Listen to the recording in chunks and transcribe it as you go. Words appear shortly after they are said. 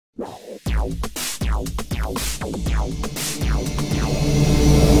Color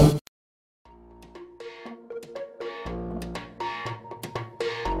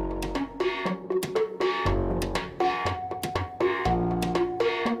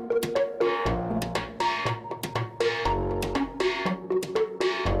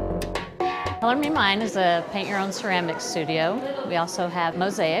Me Mine is a paint-your-own ceramics studio. We also have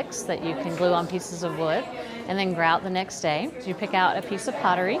mosaics that you can glue on pieces of wood and then grout the next day. So you pick out a piece of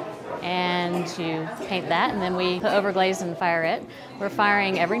pottery and you paint that, and then we overglaze and fire it. We're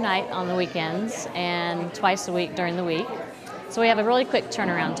firing every night on the weekends and twice a week during the week. So we have a really quick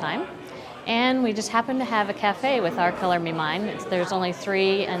turnaround time. And we just happen to have a cafe with our Color Me Mine. There's only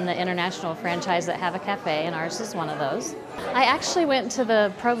 3 in the international franchise that have a cafe, and ours is one of those. I actually went to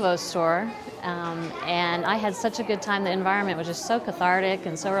the Provo store, and I had such a good time. The environment was just so cathartic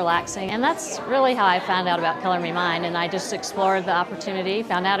and so relaxing. And that's really how I found out about Color Me Mine. And I just explored the opportunity,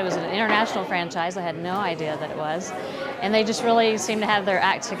 found out it was an international franchise. I had no idea that it was. And they just really seemed to have their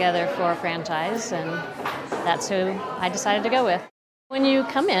act together for a franchise, and that's who I decided to go with. When you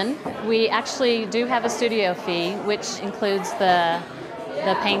come in, we actually do have a studio fee, which includes the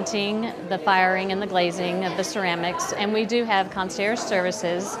painting, the firing, and the glazing of the ceramics. And we do have concierge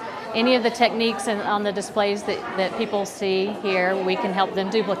services. Any of the techniques on the displays that people see here, we can help them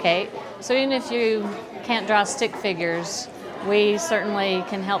duplicate. So even if you can't draw stick figures, we certainly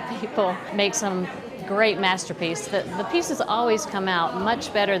can help people make some great masterpiece. The pieces always come out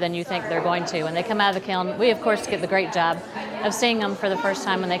much better than you think they're going to. When they come out of the kiln, we of course get the great job of seeing them for the first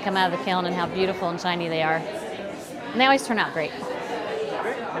time when they come out of the kiln and how beautiful and shiny they are. And they always turn out great.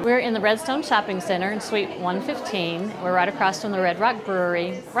 We're in the Redstone Shopping Center in Suite 115. We're right across from the Red Rock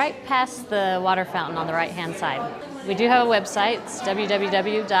Brewery, right past the water fountain on the right-hand side. We do have a website. It's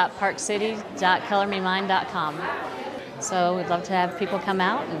www.parkcity.colormemine.com. So we'd love to have people come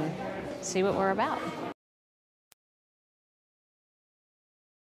out and see what we're about.